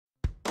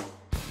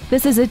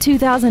This is a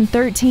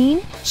 2013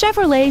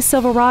 Chevrolet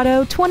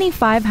Silverado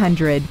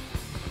 2500.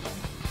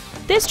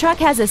 This truck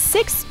has a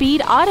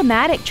 6-speed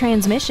automatic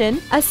transmission,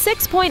 a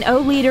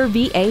 6.0-liter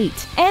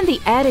V8, and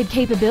the added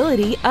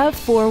capability of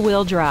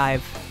 4-wheel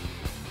drive.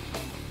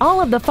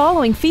 All of the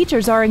following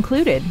features are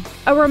included: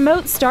 a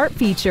remote start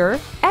feature,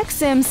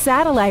 XM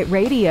satellite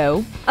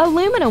radio,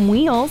 aluminum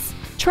wheels,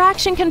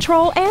 traction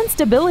control and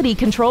stability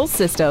control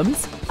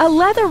systems, a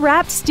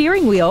leather-wrapped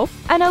steering wheel,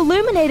 an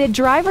illuminated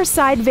driver's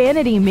side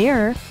vanity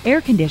mirror,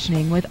 air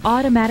conditioning with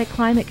automatic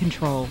climate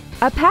control,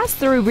 a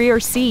pass-through rear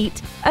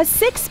seat, a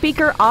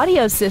 6-speaker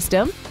audio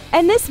system,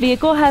 and this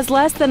vehicle has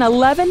less than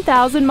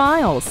 11,000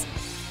 miles.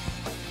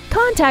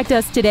 Contact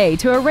us today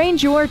to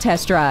arrange your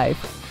test drive.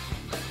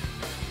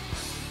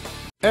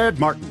 Ed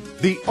Martin,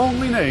 the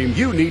only name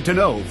you need to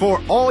know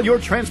for all your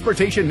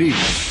transportation needs.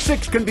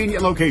 6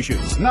 convenient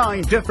locations,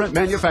 9 different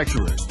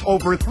manufacturers,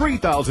 over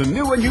 3,000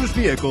 new and used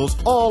vehicles,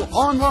 all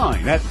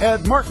online at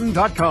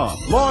edmartin.com.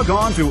 Log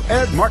on to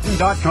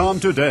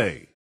edmartin.com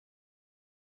today.